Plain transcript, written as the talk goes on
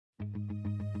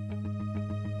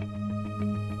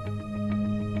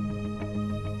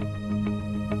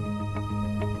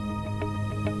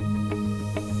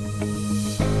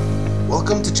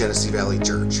Welcome to Genesee Valley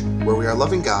Church, where we are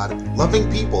loving God,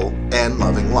 loving people, and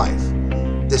loving life.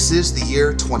 This is the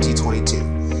year 2022,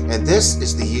 and this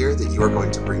is the year that you are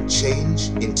going to bring change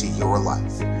into your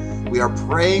life. We are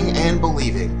praying and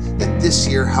believing that this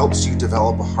year helps you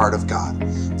develop a heart of God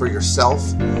for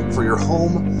yourself, for your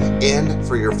home, and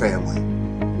for your family.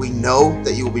 We know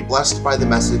that you will be blessed by the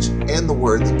message and the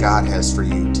word that God has for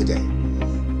you today.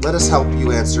 Let us help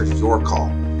you answer your call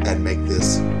and make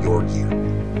this your year.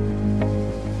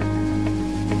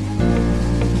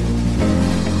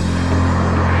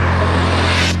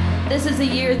 This is a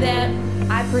year that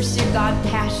I pursue God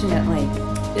passionately.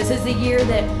 This is the year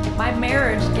that my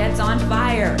marriage gets on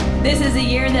fire. This is the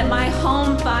year that my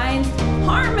home finds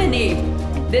harmony.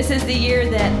 This is the year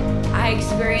that I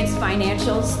experience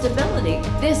financial stability.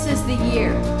 This is the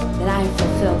year that I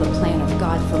fulfill the plan of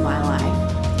God for my life.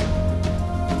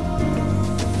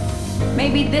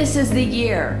 Maybe this is the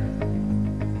year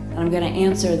that I'm going to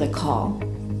answer the call.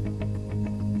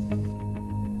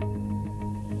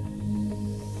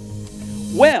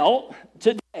 Well,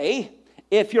 today,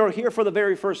 if you're here for the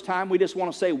very first time, we just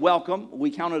want to say welcome. We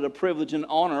count it a privilege and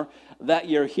honor that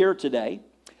you're here today.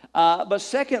 But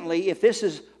secondly, if this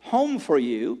is home for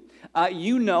you,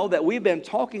 you know that we've been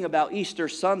talking about Easter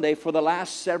Sunday for the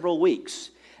last several weeks.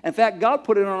 In fact, God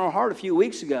put it on our heart a few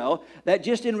weeks ago that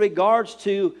just in regards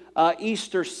to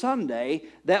Easter Sunday,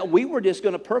 that we were just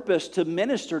going to purpose to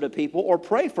minister to people or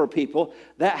pray for people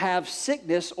that have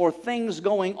sickness or things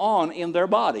going on in their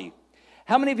body.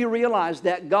 How many of you realize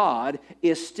that God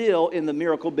is still in the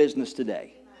miracle business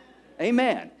today?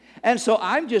 Amen. And so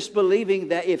I'm just believing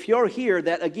that if you're here,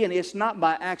 that again, it's not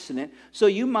by accident. So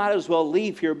you might as well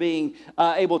leave here being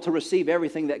able to receive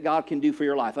everything that God can do for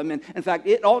your life. I mean, in fact,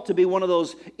 it ought to be one of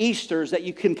those Easters that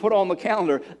you can put on the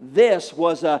calendar. This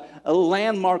was a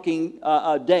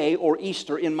landmarking day or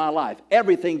Easter in my life.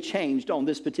 Everything changed on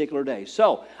this particular day.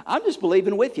 So I'm just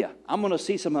believing with you. I'm going to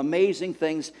see some amazing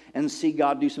things and see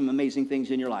God do some amazing things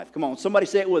in your life. Come on, somebody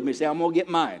say it with me. Say, I'm going to get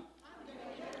mine.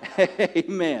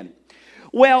 Amen.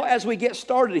 Well, as we get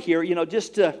started here,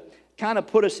 just to kind of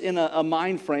put us in a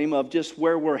mind frame of just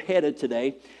where we're headed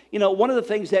today, one of the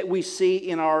things that we see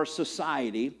in our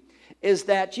society is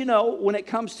that, when it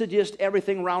comes to just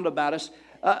everything round about us,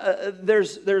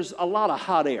 there's a lot of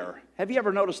hot air. Have you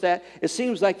ever noticed that? It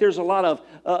seems like there's a lot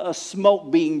of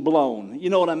smoke being blown. You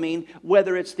know what I mean?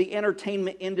 Whether it's the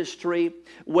entertainment industry,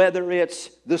 whether it's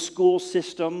the school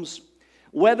systems,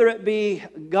 whether it be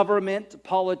government,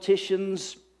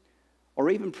 politicians, or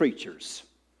even preachers.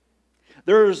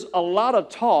 There's a lot of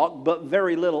talk, but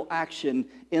very little action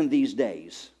in these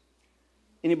days.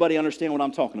 Anybody understand what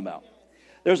I'm talking about?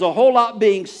 There's a whole lot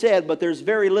being said, but there's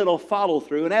very little follow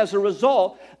through. And as a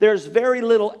result, there's very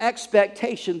little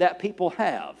expectation that people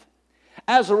have.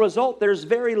 As a result, there's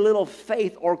very little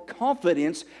faith or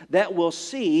confidence that we'll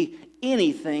see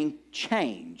anything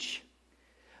change.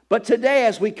 But today,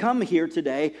 as we come here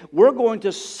today, we're going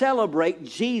to celebrate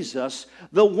Jesus,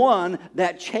 the one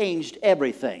that changed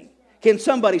everything. Can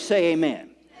somebody say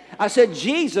amen? I said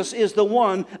Jesus is the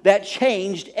one that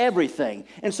changed everything.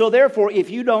 And so therefore, if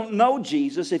you don't know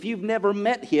Jesus, if you've never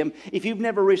met him, if you've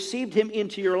never received him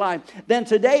into your life, then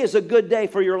today is a good day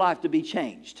for your life to be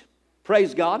changed.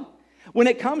 Praise God. When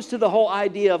it comes to the whole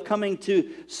idea of coming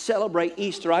to celebrate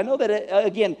Easter, I know that it,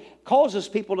 again, causes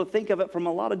people to think of it from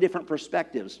a lot of different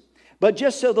perspectives. But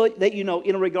just so that you know,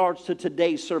 in regards to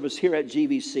today's service here at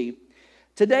GVC,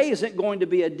 today isn't going to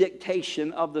be a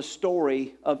dictation of the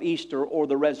story of Easter or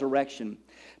the resurrection.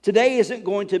 Today isn't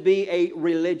going to be a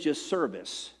religious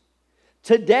service.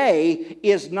 Today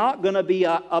is not going to be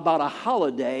about a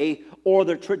holiday or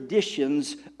the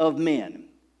traditions of men.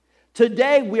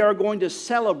 Today we are going to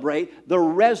celebrate the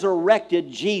resurrected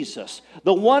Jesus,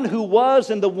 the one who was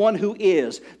and the one who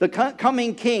is, the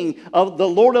coming King of the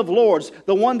Lord of Lords,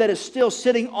 the one that is still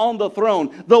sitting on the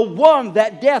throne, the one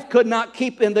that death could not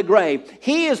keep in the grave.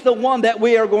 He is the one that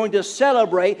we are going to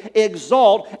celebrate,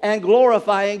 exalt, and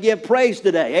glorify and give praise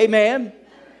today. Amen.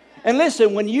 And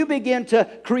listen, when you begin to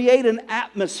create an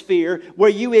atmosphere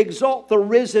where you exalt the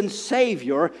risen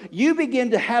Savior, you begin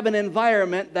to have an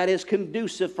environment that is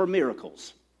conducive for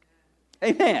miracles.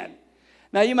 Amen.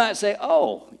 Now you might say,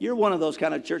 oh, you're one of those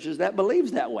kind of churches that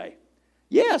believes that way.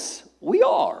 Yes, we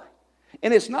are.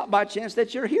 And it's not by chance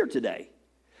that you're here today.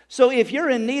 So if you're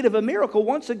in need of a miracle,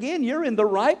 once again, you're in the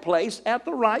right place at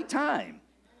the right time.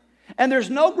 And there's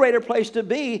no greater place to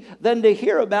be than to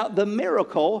hear about the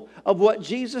miracle of what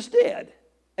Jesus did.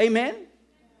 Amen?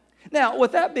 Now,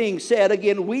 with that being said,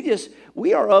 again,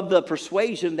 we are of the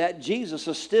persuasion that Jesus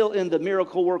is still in the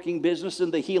miracle working business,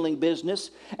 in the healing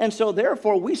business. And so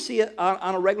therefore, we see it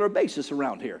on a regular basis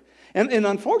around here. And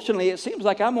unfortunately, it seems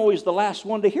like I'm always the last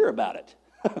one to hear about it.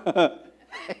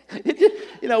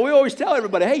 You know, we always tell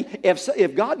everybody, hey,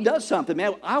 if God does something,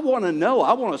 man, I want to know.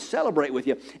 I want to celebrate with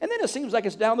you. And then it seems like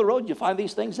it's down the road you find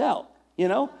these things out. You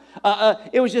know,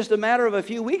 it was just a matter of a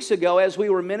few weeks ago as we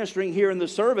were ministering here in the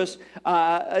service,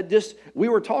 we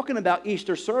were talking about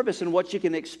Easter service and what you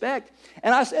can expect.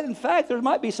 And I said, in fact, there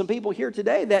might be some people here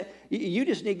today that you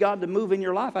just need God to move in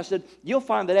your life. I said, you'll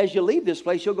find that as you leave this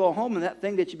place, you'll go home and that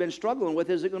thing that you've been struggling with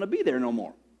isn't going to be there no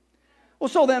more. Well,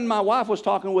 so then my wife was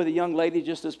talking with a young lady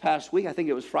just this past week. I think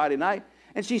it was Friday night.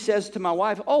 And she says to my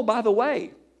wife, oh, by the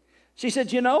way, she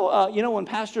said, you know when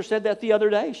Pastor said that the other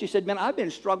day, she said, man, I've been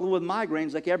struggling with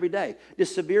migraines like every day,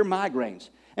 just severe migraines.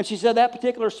 And she said that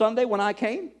particular Sunday when I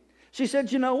came, she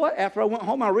said, you know what? After I went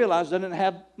home, I realized I didn't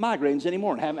have migraines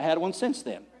anymore and haven't had one since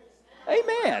then.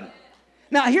 Amen.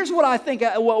 Now, here's what I think,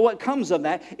 what comes of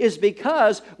that is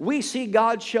because we see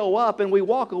God show up and we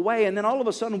walk away and then all of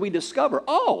a sudden we discover,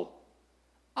 oh,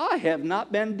 I have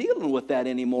not been dealing with that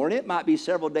anymore. And it might be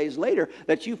several days later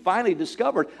that you finally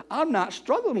discovered, I'm not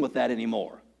struggling with that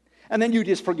anymore. And then you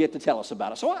just forget to tell us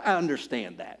about it. So I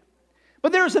understand that.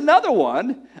 But there's another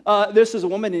one. This is a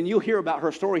woman, and you'll hear about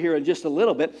her story here in just a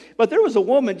little bit. But there was a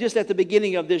woman just at the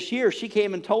beginning of this year. She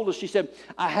came and told us, she said,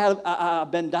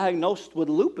 I've been diagnosed with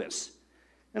lupus.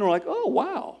 And we're like, oh,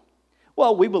 wow.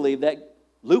 Well, we believe that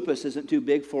lupus isn't too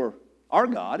big for our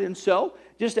God. And so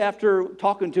just after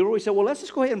talking to her, we said, well, let's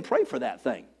just go ahead and pray for that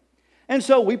thing. And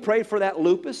so we prayed for that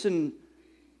lupus and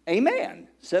amen,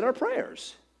 said our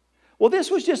prayers. Well, this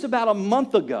was just about a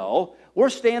month ago. We're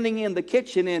standing in the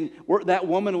kitchen and that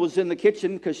woman was in the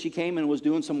kitchen because she came and was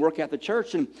doing some work at the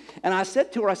church. And I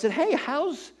said to her, I said, hey,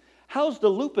 how's the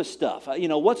lupus stuff?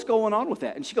 What's going on with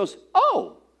that? And she goes,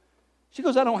 oh. She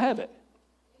goes, I don't have it.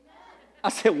 I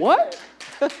said, what?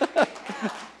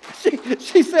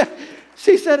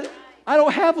 She said, I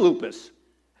don't have lupus.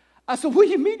 I said, what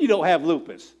do you mean you don't have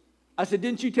lupus? I said,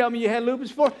 didn't you tell me you had lupus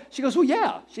before? She goes, well,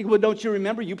 yeah. She goes, well, don't you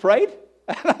remember you prayed?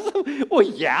 And I said, well,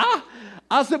 yeah.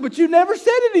 I said, but you never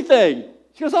said anything.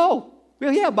 She goes, oh,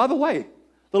 well, yeah, by the way,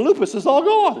 the lupus is all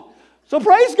gone. So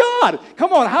praise God.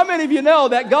 Come on, how many of you know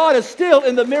that God is still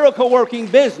in the miracle working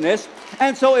business?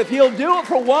 And so if he'll do it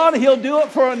for one, he'll do it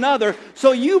for another.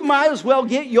 So you might as well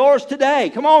get yours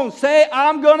today. Come on, say,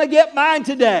 I'm going to get mine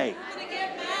today.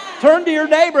 Turn to your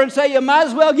neighbor and say, you might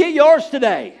as well get yours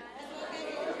today.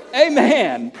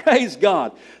 Amen. Praise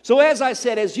God. So as I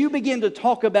said, as you begin to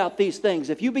talk about these things,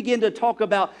 if you begin to talk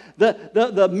about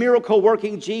the miracle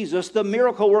working Jesus, the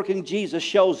miracle working Jesus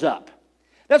shows up.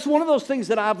 That's one of those things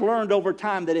that I've learned over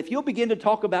time, that if you'll begin to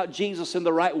talk about Jesus in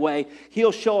the right way,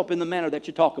 he'll show up in the manner that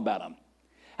you talk about him.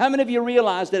 How many of you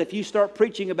realize that if you start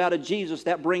preaching about a Jesus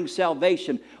that brings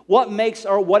salvation,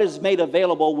 what is made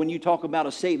available when you talk about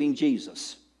a saving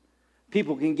Jesus?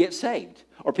 People can get saved,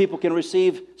 or people can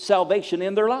receive salvation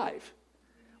in their life.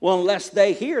 Well, unless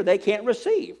they hear, they can't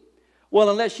receive. Well,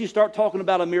 unless you start talking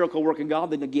about a miracle working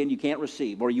God, then again, you can't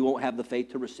receive, or you won't have the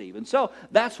faith to receive. And so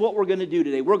that's what we're going to do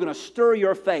today. We're going to stir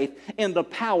your faith in the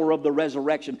power of the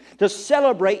resurrection, to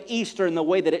celebrate Easter in the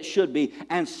way that it should be,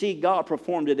 and see God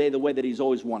perform today the way that he's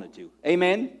always wanted to.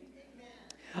 Amen?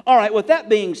 All right, with that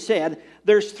being said,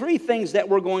 there's three things that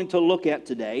we're going to look at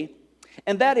today.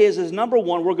 And that is number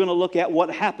one, we're going to look at what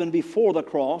happened before the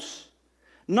cross.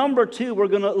 Number two, we're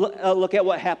going to look at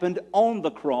what happened on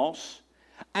the cross.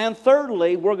 And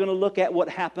thirdly, we're going to look at what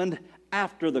happened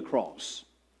after the cross.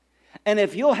 And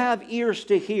if you'll have ears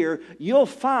to hear, you'll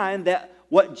find that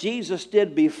what Jesus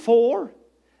did before,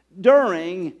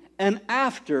 during, and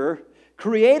after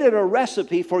created a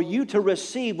recipe for you to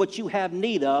receive what you have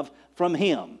need of from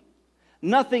him.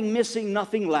 Nothing missing,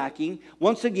 nothing lacking.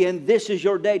 Once again, this is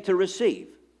your day to receive.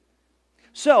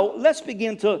 So let's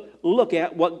begin to look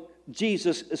at what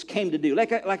Jesus came to do.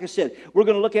 Like I said, we're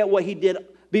going to look at what he did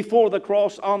before the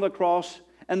cross, on the cross,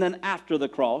 and then after the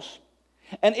cross.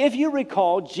 And if you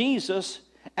recall, Jesus,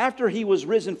 after he was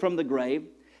risen from the grave,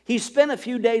 he spent a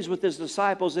few days with his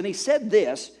disciples, and he said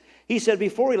this. He said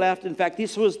before he left, in fact,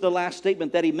 this was the last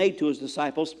statement that he made to his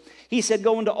disciples. He said,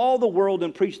 go into all the world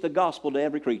and preach the gospel to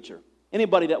every creature.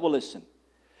 Anybody that will listen.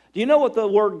 Do you know what the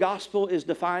word gospel is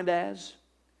defined as?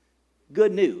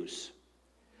 Good news.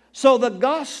 So the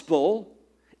gospel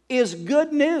is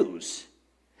good news.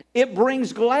 It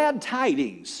brings glad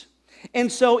tidings.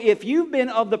 And so if you've been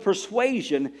of the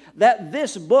persuasion that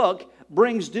this book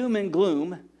brings doom and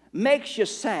gloom, makes you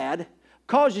sad,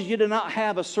 causes you to not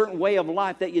have a certain way of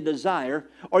life that you desire,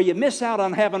 or you miss out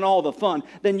on having all the fun,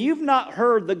 then you've not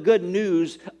heard the good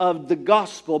news of the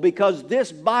gospel, because this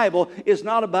Bible is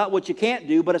not about what you can't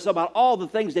do, but it's about all the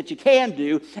things that you can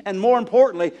do, and more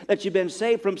importantly, that you've been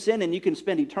saved from sin and you can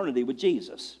spend eternity with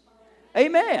Jesus.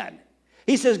 Amen.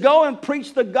 He says, go and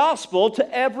preach the gospel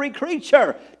to every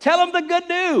creature. Tell them the good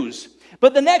news.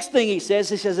 But the next thing he says,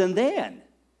 and then,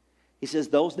 he says,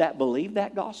 those that believe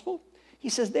that gospel, he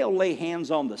says they'll lay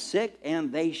hands on the sick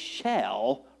and they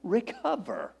shall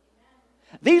recover.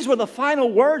 These were the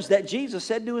final words that Jesus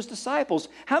said to his disciples.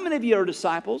 How many of you are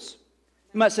disciples?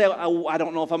 You might say, I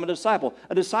don't know if I'm a disciple.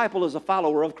 A disciple is a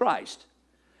follower of Christ.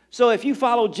 So if you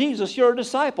follow Jesus, you're a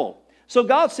disciple. So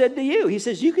God said to you, he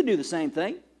says, you can do the same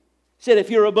thing. He said, if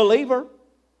you're a believer,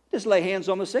 just lay hands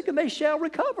on the sick and they shall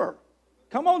recover.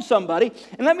 Come on, somebody.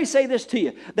 And let me say this to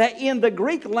you, that in the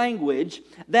Greek language,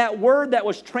 that word that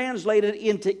was translated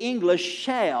into English,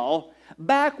 shall,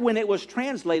 back when it was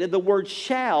translated, the word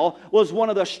shall was one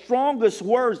of the strongest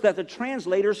words that the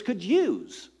translators could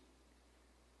use.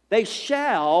 They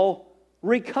shall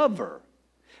recover.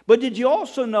 But did you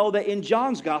also know that in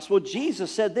John's gospel, Jesus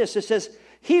said this, it says,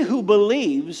 he who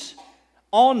believes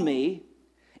on me,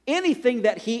 anything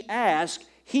that he asks,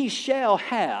 he shall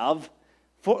have,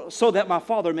 so that my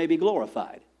Father may be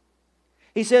glorified.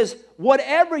 He says,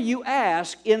 whatever you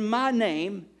ask in my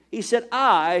name, he said,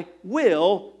 I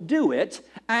will do it,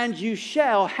 and you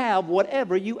shall have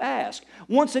whatever you ask.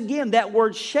 Once again, that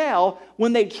word shall,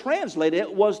 when they translated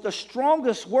it, was the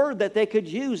strongest word that they could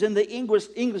use in the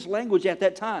English language at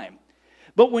that time.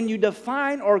 But when you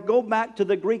define or go back to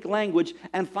the Greek language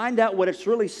and find out what it's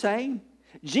really saying,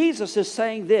 Jesus is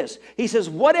saying this. He says,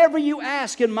 whatever you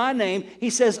ask in my name,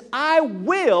 he says, I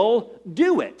will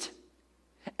do it.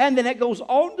 And then it goes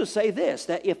on to say this,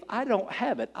 that if I don't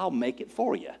have it, I'll make it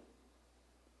for you.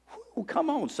 Whew, come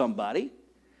on, somebody.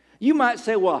 You might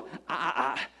say, well,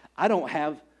 I don't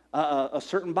have a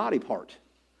certain body part.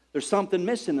 There's something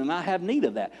missing and I have need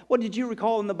of that. Well, did you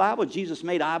recall in the Bible Jesus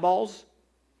made eyeballs?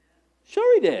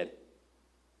 Sure he did.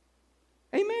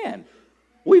 Amen.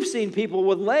 We've seen people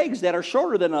with legs that are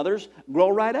shorter than others grow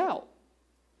right out.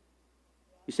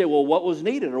 You say, well, what was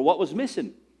needed or what was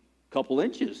missing? A couple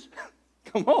inches.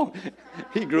 Come on.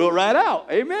 He grew it right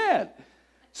out. Amen.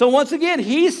 So once again,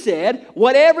 he said,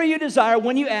 whatever you desire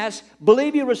when you ask,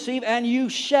 believe you receive and you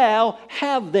shall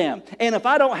have them. And if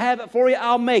I don't have it for you,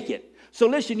 I'll make it. So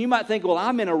listen, you might think, well,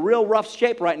 I'm in a real rough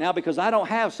shape right now because I don't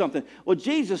have something. Well,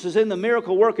 Jesus is in the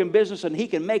miracle working business and he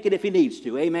can make it if he needs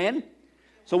to. Amen.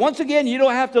 So once again, you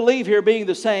don't have to leave here being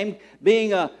the same,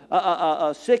 being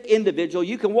a sick individual.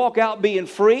 You can walk out being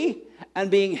free and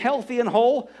being healthy and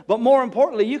whole. But more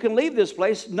importantly, you can leave this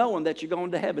place knowing that you're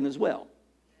going to heaven as well.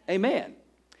 Amen.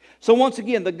 So once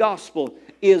again, the gospel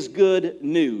is good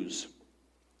news.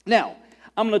 Now,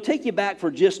 I'm going to take you back for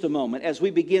just a moment as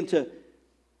we begin to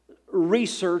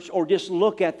research or just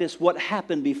look at this, what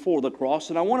happened before the cross.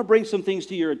 And I want to bring some things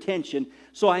to your attention.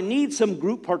 So I need some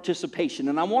group participation.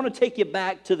 And I want to take you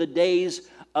back to the days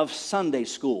of Sunday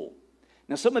school.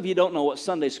 Now, some of you don't know what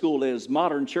Sunday school is.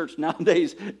 Modern church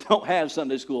nowadays don't have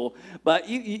Sunday school. But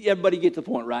everybody get the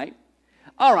point, right?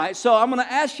 All right, so I'm going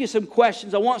to ask you some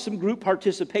questions. I want some group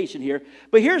participation here.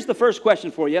 But here's the first question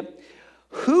for you.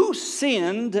 Who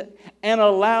sinned and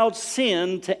allowed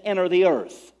sin to enter the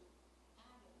earth?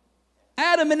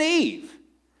 Adam and Eve.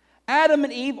 Adam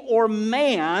and Eve, or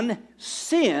man,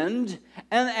 sinned,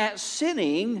 and at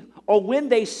sinning, or when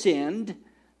they sinned,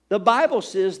 the Bible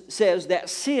says that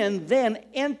sin then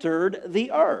entered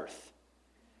the earth.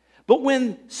 But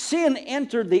when sin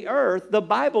entered the earth, the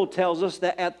Bible tells us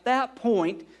that at that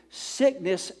point,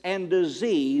 sickness and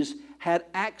disease had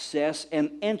access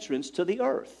and entrance to the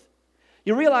earth.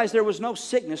 You realize there was no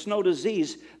sickness, no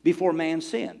disease before man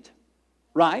sinned,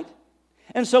 right?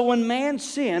 And so when man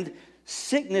sinned,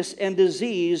 sickness and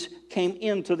disease came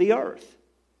into the earth.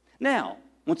 Now,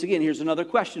 once again, here's another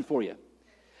question for you.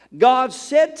 God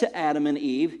said to Adam and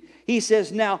Eve, he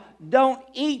says, now don't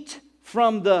eat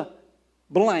from the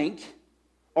blank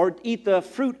or eat the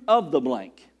fruit of the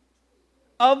blank,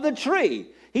 of the tree.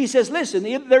 He says, listen,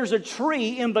 if there's a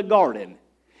tree in the garden,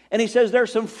 and he says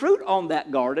there's some fruit on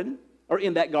that garden, or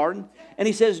in that garden, and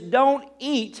he says don't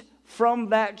eat from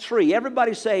that tree.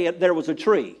 Everybody say it, there was a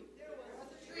tree.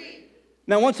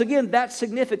 Now, once again, that's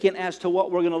significant as to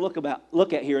what we're going to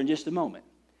look at here in just a moment.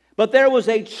 But there was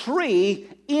a tree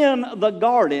in the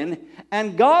garden,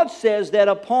 and God says that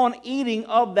upon eating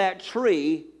of that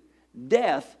tree,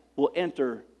 death will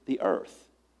enter the earth.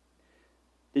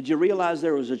 Did you realize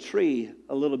there was a tree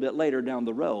a little bit later down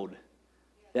the road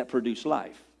that produced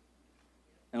life?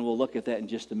 And we'll look at that in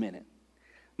just a minute.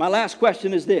 My last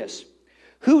question is this.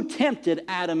 Who tempted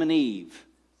Adam and Eve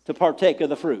to partake of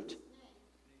the fruit?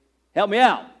 Help me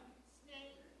out.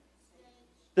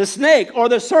 The snake or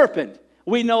the serpent.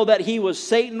 We know that he was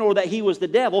Satan or that he was the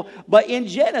devil, but in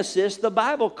Genesis, the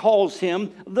Bible calls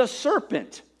him the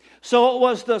serpent. So it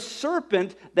was the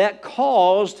serpent that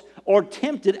caused or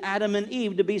tempted Adam and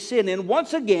Eve to be sin. And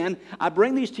once again, I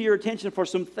bring these to your attention for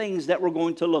some things that we're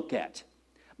going to look at.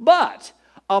 But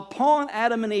upon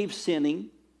Adam and Eve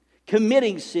sinning,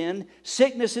 committing sin,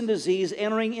 sickness and disease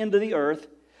entering into the earth,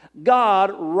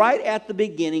 God, right at the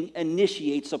beginning,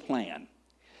 initiates a plan.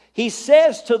 He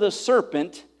says to the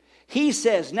serpent, he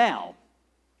says,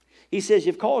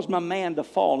 you've caused my man to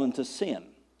fall into sin.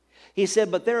 He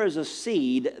said, but there is a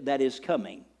seed that is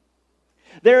coming.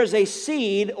 There is a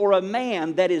seed or a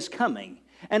man that is coming.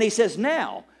 And he says,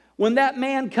 now, when that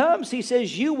man comes, he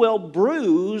says, you will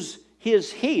bruise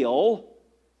his heel,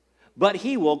 but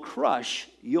he will crush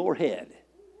your head.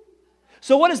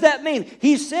 So what does that mean?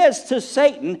 He says to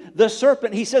Satan, the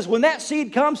serpent, he says, when that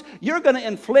seed comes, you're going to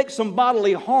inflict some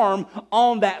bodily harm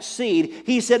on that seed.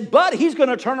 He said, but he's going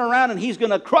to turn around and he's going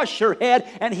to crush your head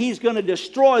and he's going to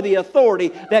destroy the authority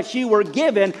that you were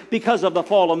given because of the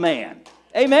fall of man.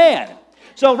 Amen.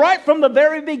 So right from the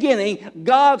very beginning,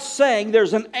 God's saying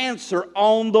there's an answer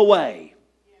on the way.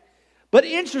 But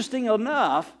interesting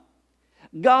enough,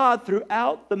 God,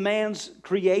 throughout the man's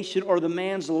creation or the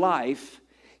man's life,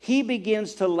 he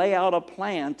begins to lay out a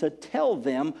plan to tell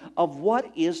them of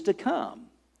what is to come.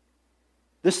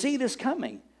 The seed is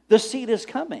coming. The seed is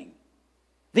coming.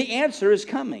 The answer is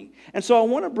coming. And so I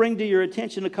want to bring to your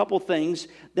attention a couple things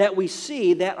that we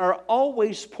see that are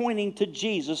always pointing to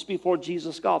Jesus before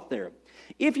Jesus got there.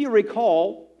 If you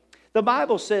recall, the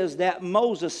Bible says that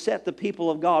Moses set the people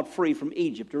of God free from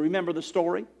Egypt. Do you remember the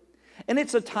story? And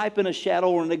it's a type and a shadow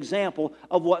or an example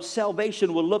of what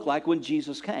salvation would look like when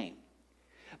Jesus came.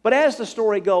 But as the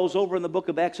story goes over in the book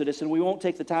of Exodus, and we won't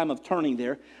take the time of turning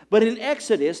there, but in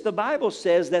Exodus, the Bible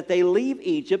says that they leave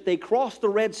Egypt, they cross the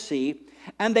Red Sea,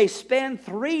 and they spend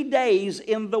 3 days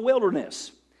in the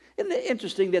wilderness. Isn't it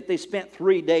interesting that they spent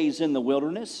 3 days in the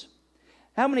wilderness?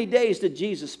 How many days did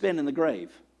Jesus spend in the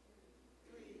grave?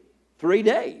 3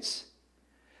 days.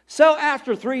 So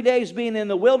after 3 days being in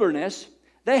the wilderness,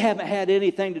 they haven't had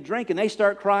anything to drink, and they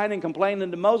start crying and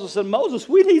complaining to Moses, and Moses,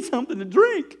 we need something to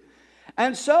drink.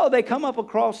 And so they come up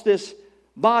across this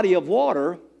body of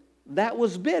water that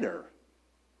was bitter.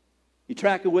 You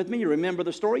track it with me? You remember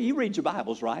the story? You read your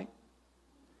Bibles, right?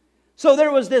 So there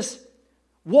was this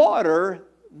water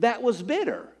that was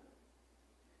bitter.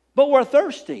 But we're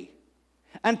thirsty.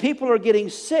 And people are getting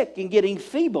sick and getting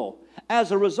feeble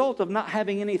as a result of not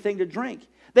having anything to drink.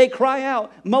 They cry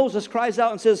out. Moses cries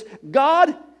out and says,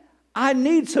 God, I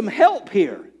need some help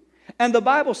here. And the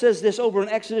Bible says this over in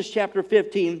Exodus chapter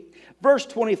 15, verse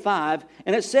 25,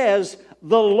 and it says,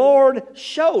 the Lord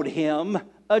showed him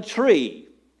a tree.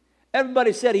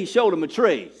 Everybody said he showed him a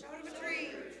tree.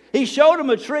 He showed him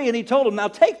a tree and he told him, now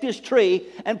take this tree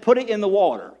and put it in the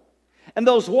water. And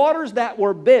those waters that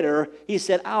were bitter, he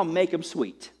said, I'll make them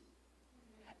sweet.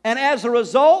 And as a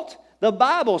result, the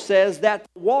Bible says that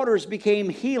waters became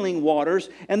healing waters.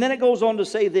 And then it goes on to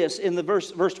say this in the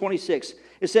verse 26.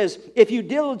 It says, if you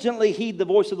diligently heed the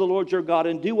voice of the Lord your God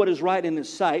and do what is right in his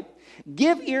sight,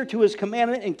 give ear to his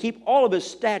commandment and keep all of his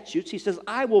statutes. He says,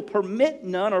 I will permit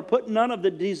none or put none of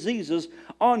the diseases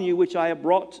on you which I have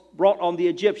brought on the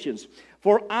Egyptians.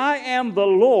 For I am the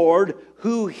Lord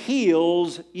who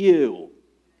heals you.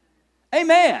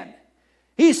 Amen.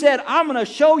 He said, I'm going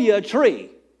to show you a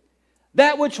tree.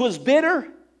 That which was bitter,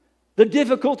 the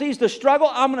difficulties, the struggle,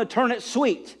 I'm going to turn it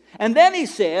sweet. And then he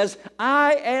says,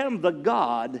 I am the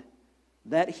God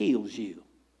that heals you.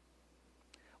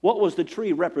 What was the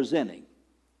tree representing?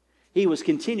 He was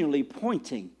continually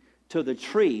pointing to the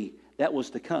tree that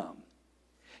was to come.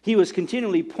 He was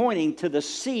continually pointing to the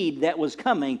seed that was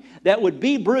coming that would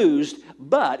be bruised,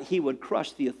 but he would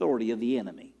crush the authority of the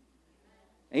enemy.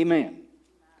 Amen.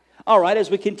 All right, as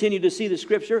we continue to see the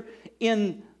scripture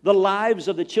in the lives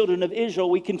of the children of Israel,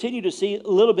 we continue to see a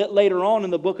little bit later on in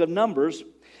the book of Numbers,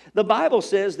 the Bible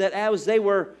says that as they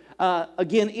were,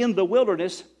 again, in the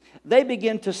wilderness, they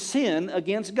begin to sin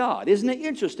against God. Isn't it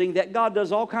interesting that God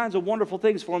does all kinds of wonderful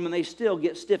things for them and they still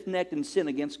get stiff-necked and sin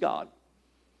against God?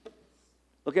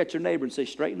 Look at your neighbor and say,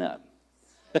 straighten up.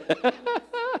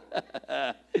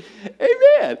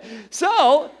 Amen.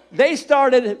 So they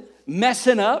started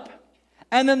messing up.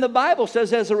 And then the Bible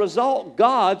says as a result,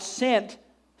 God sent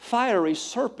fiery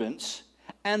serpents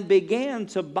and began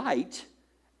to bite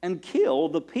and kill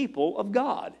the people of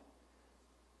God.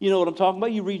 You know what I'm talking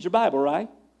about? You read your Bible, right?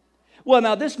 Well,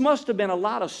 now this must have been a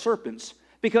lot of serpents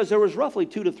because there was roughly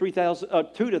 2 to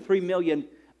 3 million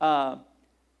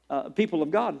people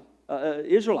of God,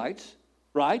 Israelites,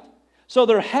 right? So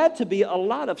there had to be a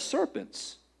lot of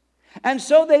serpents. And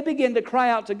so they begin to cry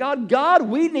out to God, God,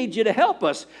 we need you to help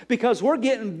us because we're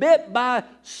getting bit by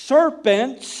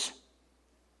serpents.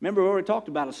 Remember we already talked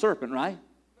about a serpent, right?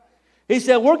 He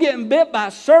said, we're getting bit by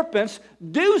serpents.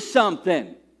 Do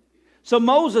something. So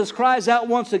Moses cries out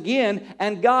once again,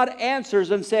 and God answers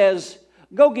and says,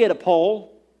 go get a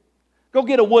pole. Go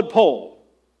get a wood pole.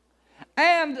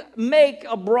 And make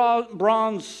a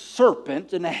bronze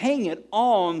serpent and hang it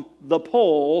on the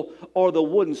pole or the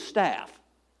wooden staff.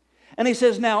 And he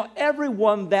says, now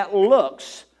everyone that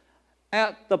looks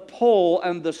at the pole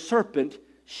and the serpent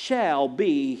shall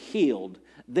be healed.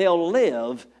 They'll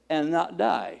live and not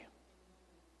die.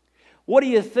 What do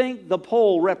you think the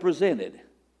pole represented?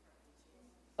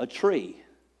 A tree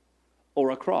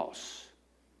or a cross.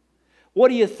 What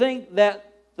do you think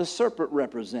that the serpent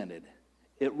represented?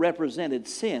 It represented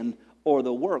sin or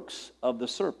the works of the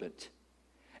serpent.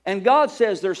 And God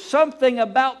says there's something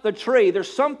about the tree,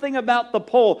 there's something about the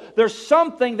pole, there's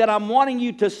something that I'm wanting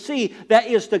you to see that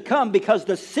is to come because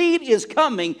the seed is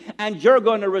coming and you're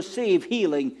going to receive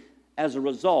healing as a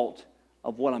result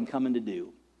of what I'm coming to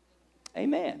do.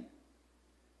 Amen.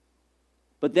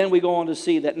 But then we go on to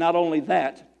see that not only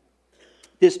that,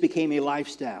 this became a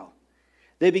lifestyle.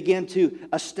 They began to,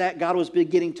 God was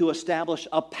beginning to establish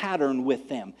a pattern with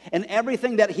them and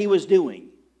everything that he was doing.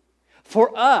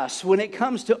 For us, when it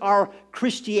comes to our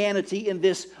Christianity in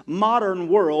this modern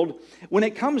world, when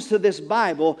it comes to this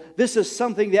Bible, this is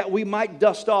something that we might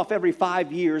dust off every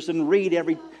 5 years and read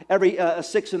every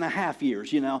 6.5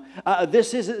 years, you know.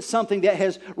 This isn't something that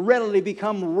has readily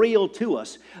become real to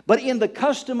us. But in the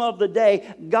custom of the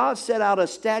day, God set out a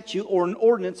statute or an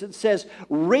ordinance that says,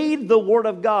 read the Word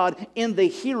of God in the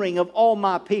hearing of all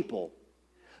my people.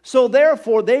 So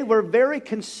therefore, they were very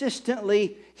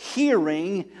consistently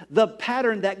hearing the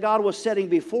pattern that God was setting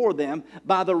before them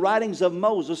by the writings of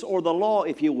Moses, or the law,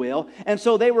 if you will. And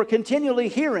so they were continually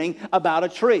hearing about a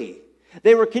tree.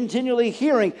 They were continually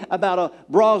hearing about a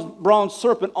bronze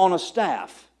serpent on a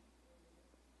staff.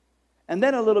 And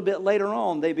then a little bit later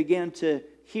on, they began to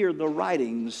hear the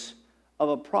writings of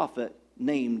a prophet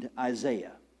named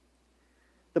Isaiah.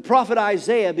 The prophet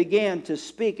Isaiah began to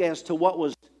speak as to what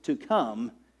was to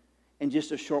come in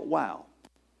just a short while.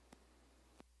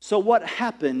 So what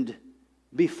happened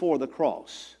before the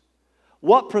cross?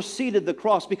 What preceded the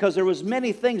cross? Because there was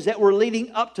many things that were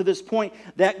leading up to this point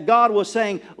that God was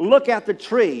saying, look at the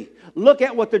tree. Look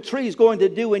at what the tree is going to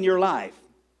do in your life.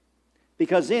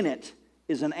 Because in it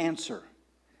is an answer.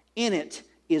 In it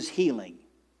is healing.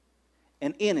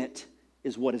 And in it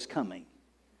is what is coming.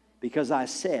 Because I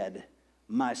said,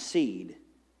 my seed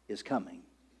is coming.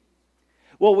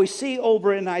 Well, we see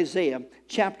over in Isaiah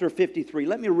chapter 53.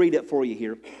 Let me read it for you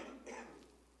here.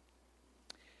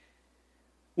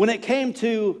 When it came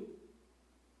to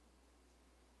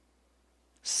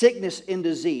sickness and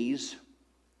disease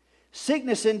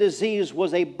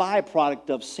was a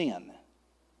byproduct of sin.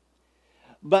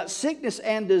 But sickness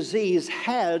and disease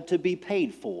had to be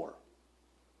paid for.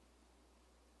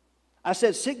 I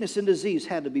said sickness and disease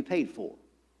had to be paid for.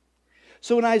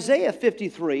 So in Isaiah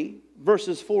 53,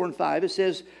 verses 4 and 5, it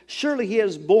says, surely he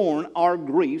has borne our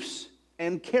griefs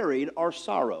and carried our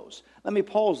sorrows. Let me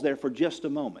pause there for just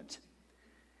a moment.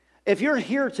 If you're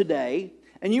here today,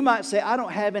 and you might say, I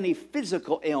don't have any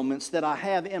physical ailments that I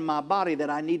have in my body that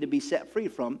I need to be set free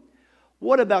from,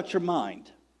 what about your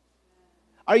mind?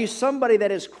 Are you somebody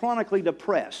that is chronically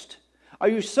depressed? Are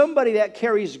you somebody that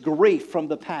carries grief from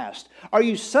the past? Are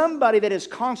you somebody that is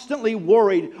constantly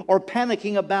worried or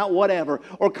panicking about whatever,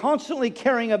 or constantly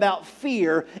caring about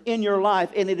fear in your life,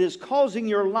 and it is causing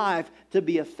your life to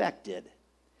be affected?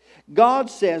 God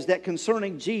says that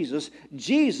concerning Jesus,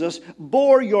 Jesus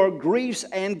bore your griefs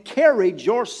and carried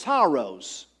your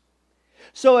sorrows.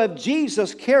 So if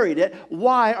Jesus carried it,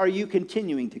 why are you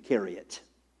continuing to carry it?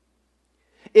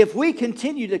 If we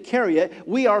continue to carry it,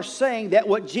 we are saying that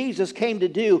what Jesus came to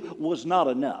do was not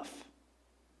enough.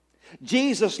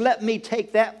 Jesus, let me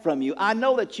take that from you. I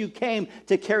know that you came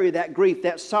to carry that grief,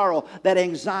 that sorrow, that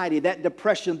anxiety, that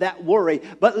depression, that worry.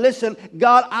 But listen,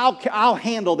 God, I'll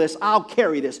handle this. I'll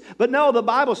carry this. But no, the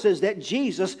Bible says that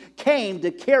Jesus came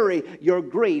to carry your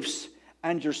griefs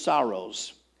and your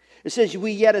sorrows. It says,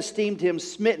 we yet esteemed him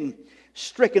smitten,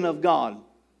 stricken of God,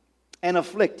 and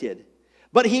afflicted.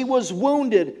 But he was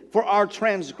wounded for our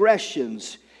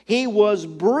transgressions. He was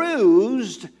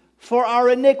bruised for our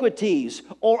iniquities,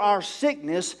 or our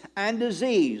sickness and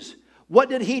disease. What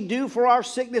did he do for our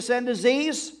sickness and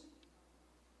disease?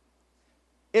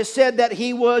 It said that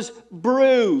he was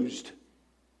bruised.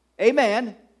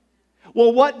 Amen.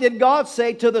 Well, what did God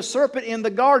say to the serpent in the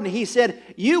garden? He said,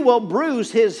 you will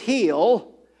bruise his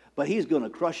heel, but he's going to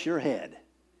crush your head.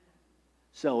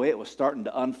 So it was starting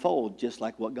to unfold just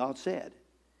like what God said.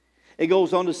 It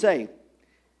goes on to say,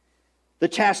 the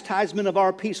chastisement of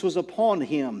our peace was upon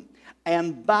him,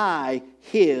 and by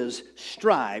his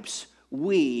stripes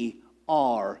we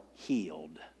are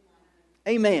healed.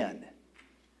 Amen.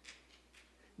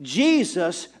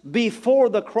 Jesus, before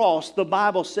the cross, the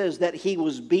Bible says that he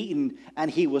was beaten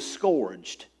and he was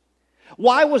scourged.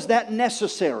 Why was that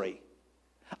necessary?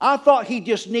 I thought he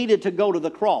just needed to go to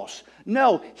the cross.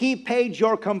 No, he paid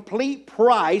your complete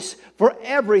price for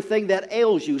everything that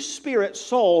ails you, spirit,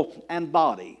 soul, and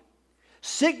body.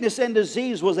 Sickness and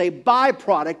disease was a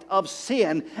byproduct of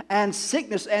sin, and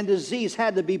sickness and disease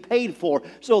had to be paid for.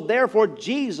 So therefore,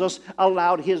 Jesus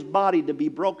allowed his body to be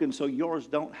broken so yours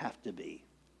don't have to be.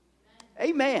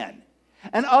 Amen.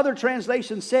 And other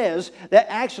translation says that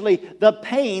actually the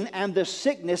pain and the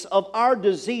sickness of our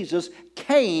diseases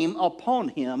came upon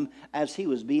him as he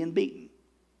was being beaten.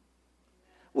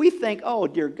 We think, oh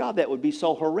dear God, that would be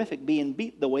so horrific being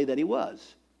beat the way that he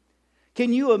was.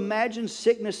 Can you imagine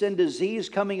sickness and disease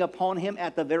coming upon him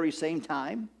at the very same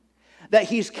time? That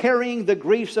he's carrying the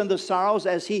griefs and the sorrows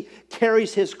as he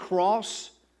carries his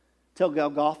cross to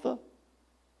Golgotha?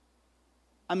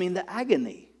 I mean, the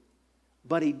agony.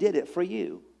 But he did it for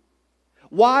you.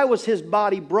 Why was his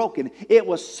body broken? It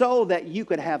was so that you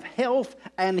could have health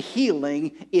and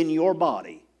healing in your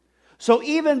body. So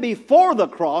even before the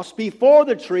cross, before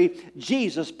the tree,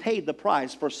 Jesus paid the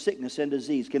price for sickness and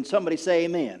disease. Can somebody say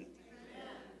amen?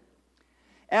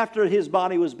 After his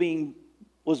body was beaten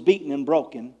and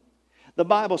broken, the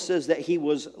Bible says that he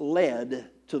was led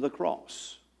to the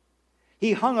cross.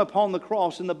 He hung upon the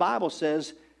cross, and the Bible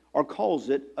says, or calls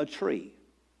it, a tree.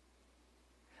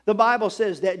 The Bible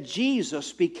says that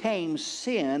Jesus became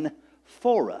sin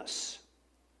for us.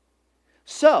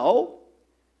 So,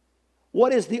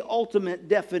 what is the ultimate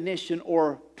definition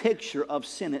or picture of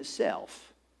sin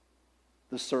itself?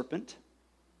 The serpent.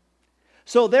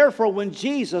 So therefore, when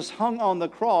Jesus hung on the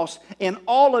cross and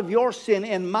all of your sin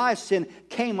and my sin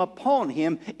came upon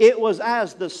him, it was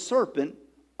as the serpent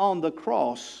on the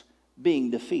cross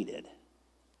being defeated.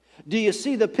 Do you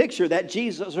see the picture that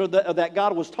Jesus or that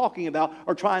God was talking about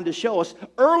or trying to show us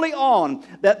early on,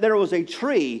 that there was a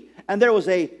tree and there was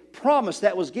a promise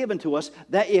that was given to us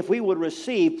that if we would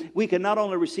receive, we could not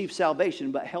only receive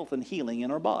salvation but health and healing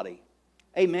in our body.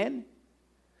 Amen?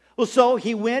 Well, so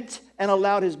he went and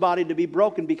allowed his body to be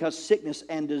broken because sickness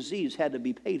and disease had to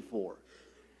be paid for.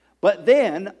 But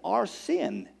then our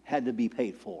sin had to be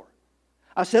paid for.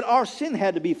 I said our sin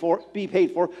had to be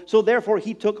paid for, so therefore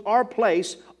he took our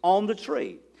place on the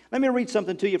tree. Let me read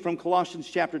something to you from Colossians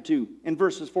chapter 2 in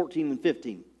verses 14 and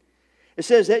 15. It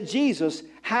says that Jesus,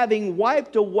 having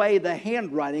wiped away the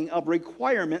handwriting of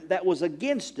requirement that was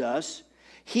against us,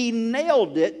 he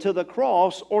nailed it to the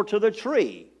cross or to the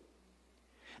tree.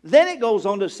 Then it goes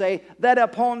on to say that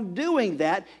upon doing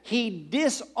that, he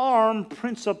disarmed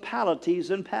principalities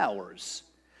and powers.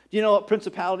 Do you know what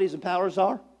principalities and powers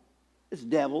are? It's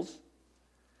devils.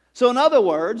 So in other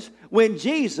words, when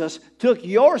Jesus took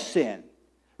your sin,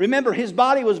 remember his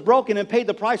body was broken and paid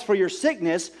the price for your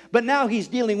sickness, but now he's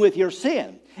dealing with your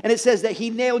sin. And it says that he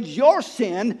nailed your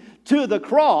sin to the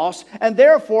cross, and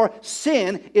therefore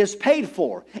sin is paid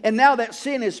for. And now that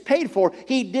sin is paid for,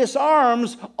 he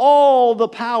disarms all the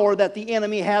power that the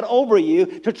enemy had over you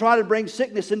to try to bring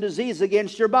sickness and disease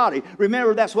against your body.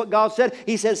 Remember, that's what God said.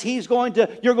 He says you're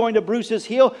going to bruise his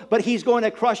heel, but he's going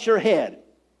to crush your head.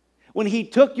 When he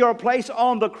took your place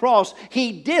on the cross,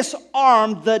 he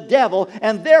disarmed the devil,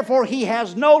 and therefore he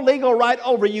has no legal right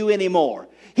over you anymore.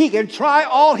 He can try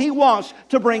all he wants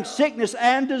to bring sickness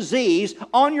and disease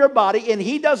on your body, and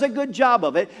he does a good job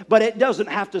of it, but it doesn't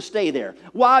have to stay there.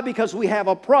 Why? Because we have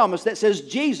a promise that says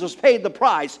Jesus paid the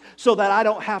price so that I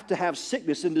don't have to have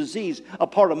sickness and disease a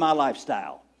part of my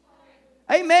lifestyle.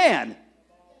 Amen.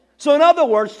 So in other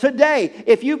words, today,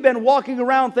 if you've been walking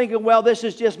around thinking, well, this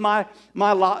is just my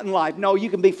lot in life, no, you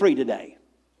can be free today.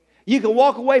 You can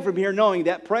walk away from here knowing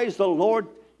that, praise the Lord,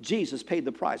 Jesus paid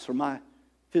the price for my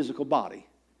physical body,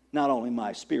 not only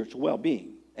my spiritual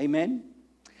well-being. Amen?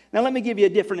 Now let me give you a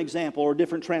different example or a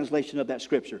different translation of that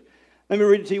scripture. Let me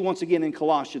read it to you once again in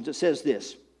Colossians. It says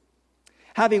this: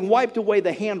 having wiped away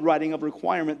the handwriting of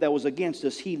requirement that was against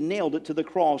us, he nailed it to the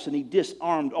cross and he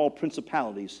disarmed all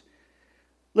principalities.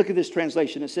 Look at this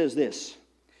translation. It says this: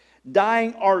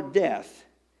 dying our death,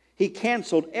 he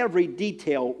canceled every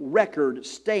detail, record,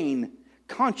 stain,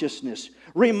 consciousness,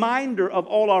 reminder of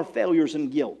all our failures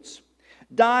and guilts.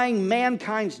 dying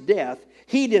mankind's death,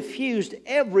 he diffused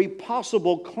every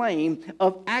possible claim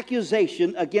of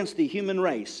accusation against the human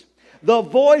race. The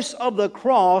voice of the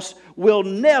cross will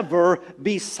never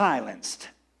be silenced.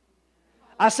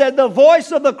 I said the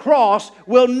voice of the cross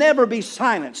will never be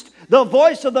silenced. The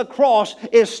voice of the cross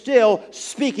is still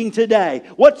speaking today.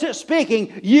 What's it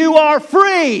speaking? You are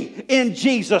free in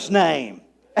Jesus' name.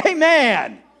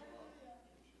 Amen.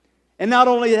 And not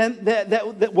only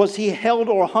that was he held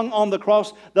or hung on the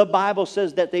cross, the Bible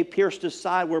says that they pierced his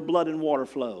side where blood and water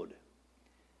flowed.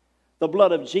 The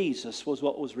blood of Jesus was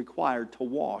what was required to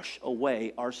wash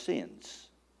away our sins.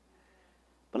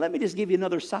 But let me just give you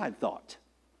another side thought.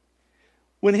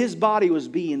 When his body was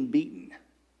being beaten,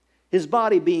 his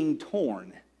body being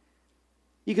torn,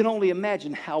 you can only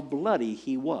imagine how bloody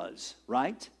he was,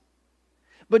 right?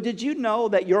 But did you know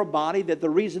that your body, that the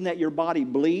reason that your body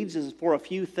bleeds is for a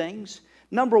few things?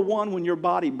 Number one, when your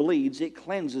body bleeds, it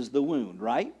cleanses the wound,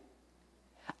 right?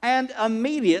 And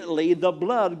immediately the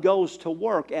blood goes to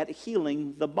work at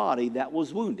healing the body that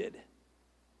was wounded.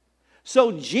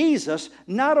 So Jesus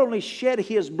not only shed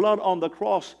his blood on the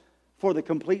cross for the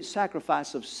complete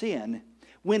sacrifice of sin,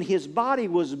 when his body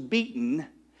was beaten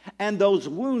and those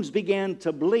wounds began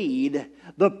to bleed,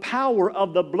 the power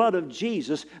of the blood of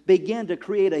Jesus began to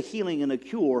create a healing and a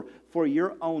cure for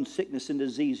your own sickness and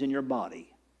disease in your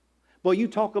body. Boy, you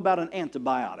talk about an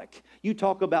antibiotic. You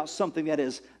talk about something that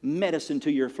is medicine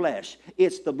to your flesh.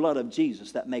 It's the blood of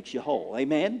Jesus that makes you whole.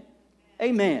 Amen?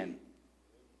 Amen.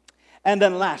 And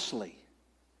then lastly,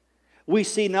 we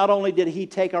see not only did he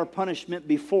take our punishment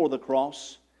before the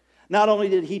cross, not only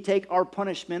did he take our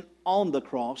punishment on the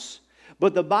cross,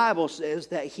 but the Bible says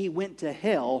that he went to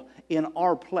hell in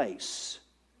our place.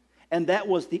 And that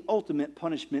was the ultimate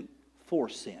punishment for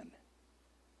sin.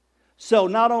 So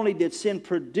not only did sin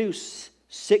produce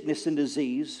sickness and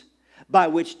disease, by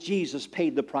which Jesus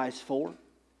paid the price for,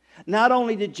 not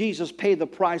only did Jesus pay the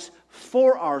price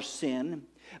for our sin,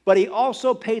 but he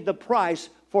also paid the price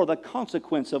for the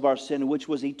consequence of our sin, which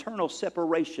was eternal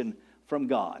separation from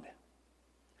God.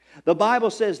 The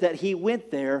Bible says that he went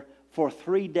there for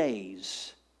 3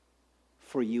 days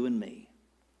for you and me.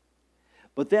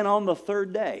 But then on the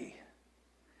third day,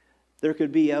 there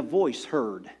could be a voice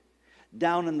heard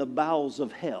down in the bowels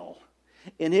of hell.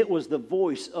 And it was the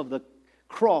voice of the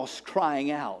cross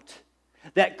crying out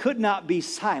that could not be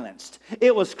silenced.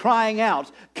 It was crying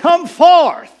out, "Come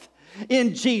forth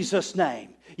in Jesus'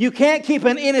 name." You can't keep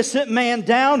an innocent man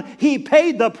down. He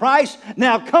paid the price.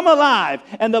 Now come alive.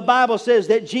 And the Bible says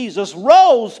that Jesus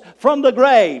rose from the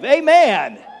grave.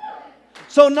 Amen.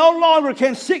 So no longer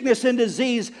can sickness and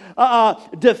disease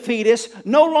defeat us.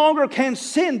 No longer can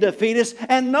sin defeat us.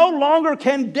 And no longer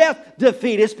can death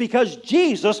defeat us, because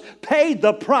Jesus paid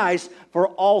the price for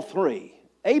all three.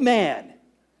 Amen.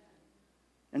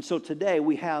 And so today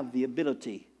we have the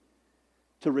ability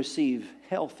to receive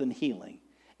health and healing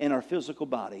in our physical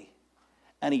body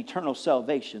and eternal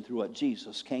salvation through what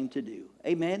Jesus came to do.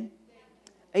 Amen?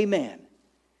 Amen.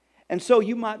 And so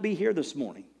you might be here this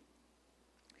morning.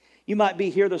 You might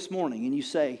be here this morning and you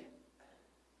say,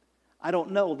 I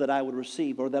don't know that I would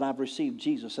receive or that I've received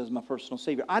Jesus as my personal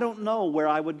Savior. I don't know where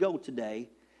I would go today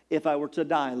if I were to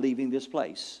die leaving this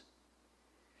place.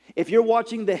 If you're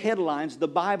watching the headlines, the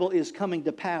Bible is coming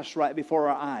to pass right before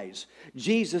our eyes.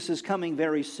 Jesus is coming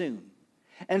very soon.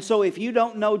 And so if you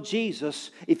don't know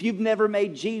Jesus, if you've never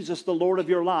made Jesus the Lord of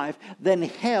your life, then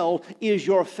hell is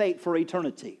your fate for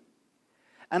eternity.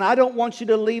 And I don't want you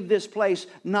to leave this place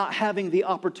not having the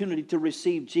opportunity to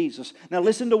receive Jesus. Now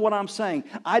listen to what I'm saying.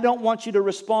 I don't want you to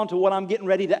respond to what I'm getting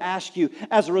ready to ask you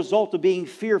as a result of being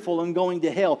fearful and going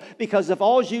to hell. Because if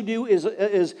all you do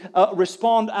is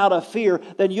respond out of fear,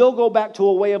 then you'll go back to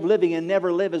a way of living and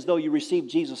never live as though you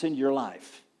received Jesus into your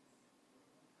life.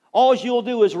 All you'll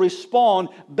do is respond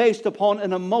based upon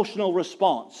an emotional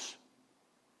response.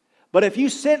 But if you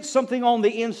sense something on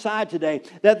the inside today,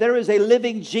 that there is a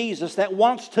living Jesus that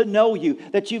wants to know you,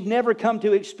 that you've never come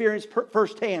to experience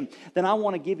firsthand, then I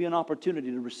want to give you an opportunity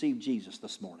to receive Jesus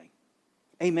this morning.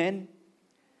 Amen?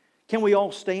 Can we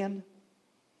all stand?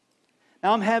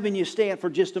 Now I'm having you stand for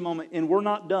just a moment, and we're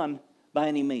not done by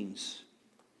any means.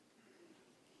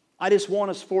 I just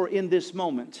want us for in this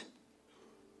moment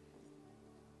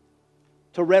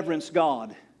to reverence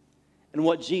God and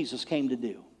what Jesus came to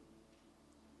do.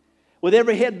 With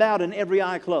every head bowed and every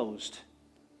eye closed,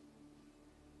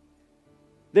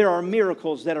 there are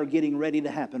miracles that are getting ready to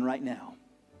happen right now.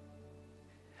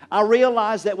 I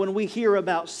realize that when we hear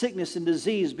about sickness and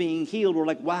disease being healed, we're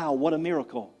like, wow, what a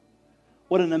miracle.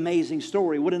 What an amazing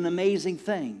story. What an amazing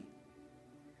thing.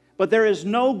 But there is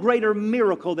no greater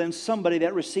miracle than somebody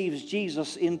that receives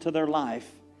Jesus into their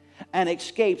life and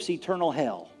escapes eternal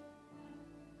hell.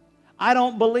 I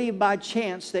don't believe by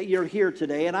chance that you're here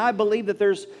today, and I believe that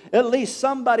there's at least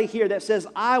somebody here that says,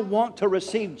 I want to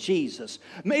receive Jesus.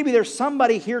 Maybe there's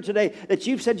somebody here today that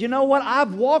you've said, you know what,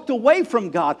 I've walked away from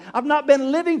God. I've not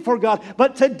been living for God,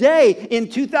 but today in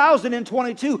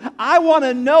 2022, I want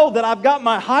to know that I've got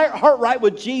my heart right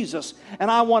with Jesus, and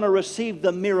I want to receive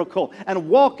the miracle and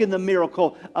walk in the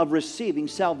miracle of receiving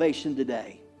salvation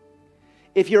today.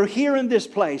 If you're here in this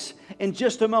place, in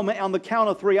just a moment, on the count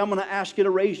of 3, I'm going to ask you to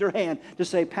raise your hand to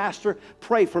say, Pastor,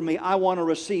 pray for me. I want to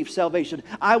receive salvation.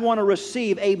 I want to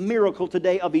receive a miracle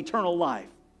today of eternal life.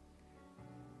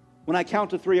 When I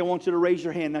count to 3, I want you to raise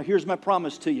your hand. Now, here's my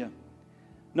promise to you.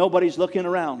 Nobody's looking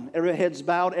around. Every head's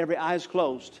bowed, every eye's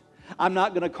closed. I'm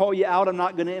not going to call you out. I'm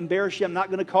not going to embarrass you. I'm not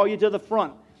going to call you to the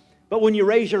front. But when you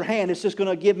raise your hand, it's just going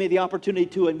to give me the opportunity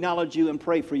to acknowledge you and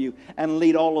pray for you and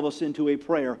lead all of us into a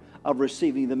prayer of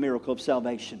receiving the miracle of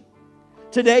salvation.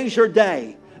 Today's your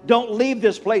day. Don't leave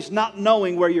this place not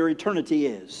knowing where your eternity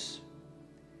is.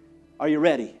 Are you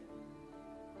ready?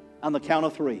 On the count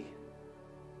of 3.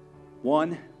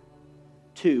 1,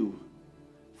 2,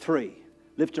 3.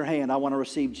 Lift your hand. I want to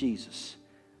receive Jesus.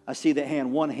 I see that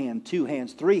hand. 1 hand, 2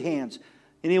 hands, 3 hands.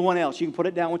 Anyone else? You can put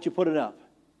it down once you put it up.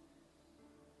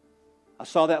 I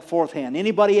saw that 4th hand.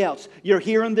 Anybody else? You're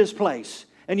here in this place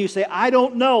and you say, I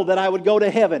don't know that I would go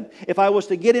to heaven. If I was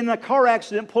to get in a car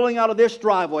accident pulling out of this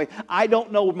driveway, I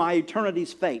don't know my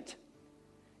eternity's fate.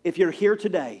 If you're here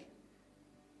today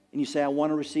and you say, I want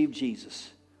to receive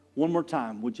Jesus, one more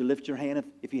time, would you lift your hand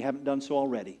if you haven't done so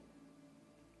already?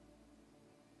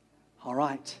 All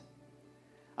right.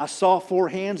 I saw 4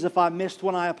 hands. If I missed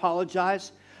one, I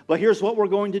apologize. But here's what we're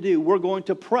going to do. We're going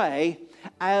to pray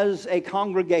as a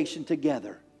congregation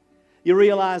together. You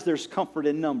realize there's comfort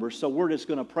in numbers, so we're just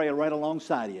going to pray right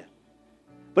alongside of you.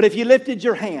 But if you lifted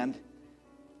your hand,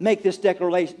 make this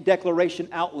declaration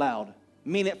out loud.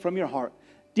 Mean it from your heart.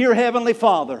 Dear Heavenly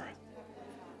Father,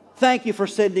 thank you for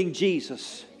sending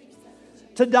Jesus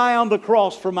to die on the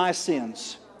cross for my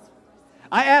sins.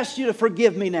 I ask you to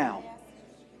forgive me now.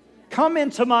 Come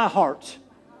into my heart.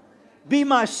 Be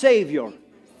my Savior.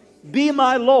 Be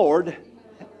my Lord.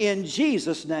 In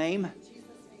Jesus' name,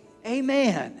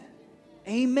 amen.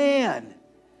 Amen.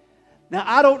 Now,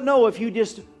 I don't know if you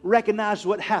just recognized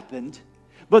what happened,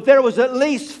 but there was at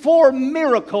least 4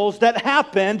 miracles that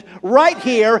happened right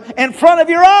here in front of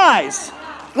your eyes.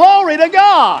 Glory to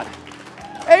God.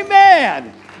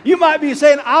 Amen. You might be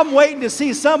saying, I'm waiting to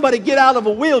see somebody get out of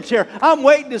a wheelchair. I'm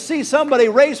waiting to see somebody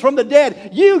raised from the dead.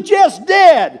 You just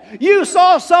did. You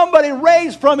saw somebody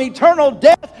raised from eternal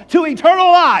death to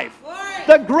eternal life.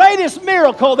 The greatest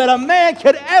miracle that a man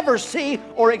could ever see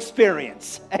or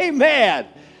experience. Amen.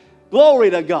 Glory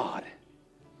to God.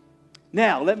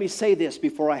 Now, let me say this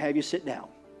before I have you sit down.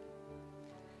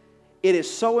 It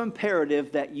is so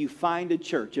imperative that you find a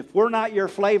church. If we're not your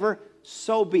flavor,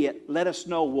 so be it. Let us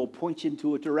know. We'll point you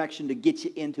into a direction to get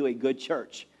you into a good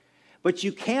church. But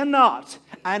you cannot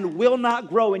and will not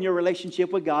grow in your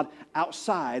relationship with God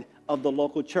outside of the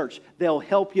local church. They'll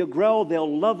help you grow.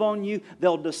 They'll love on you.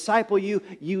 They'll disciple you.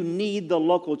 You need the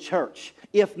local church.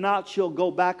 If not, you'll go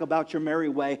back about your merry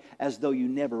way as though you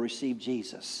never received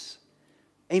Jesus.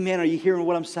 Amen. Are you hearing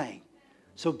what I'm saying?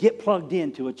 So get plugged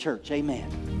into a church. Amen.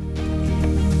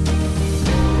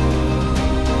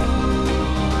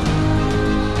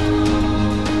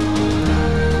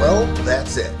 Well,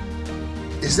 that's it.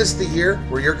 Is this the year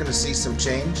where you're going to see some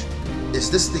change? Is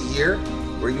this the year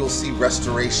where you'll see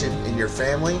restoration in your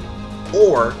family?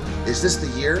 Or is this the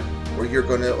year where you're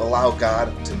going to allow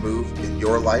God to move in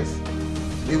your life?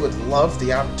 We would love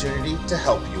the opportunity to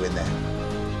help you in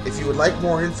that. If you would like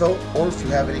more info or if you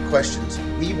have any questions,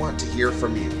 we want to hear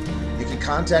from you. You can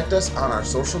contact us on our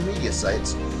social media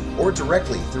sites or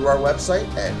directly through our website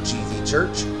at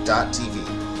gvchurch.tv.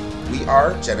 We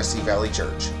are Genesee Valley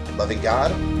Church, loving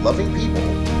God, loving people,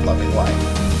 loving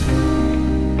life.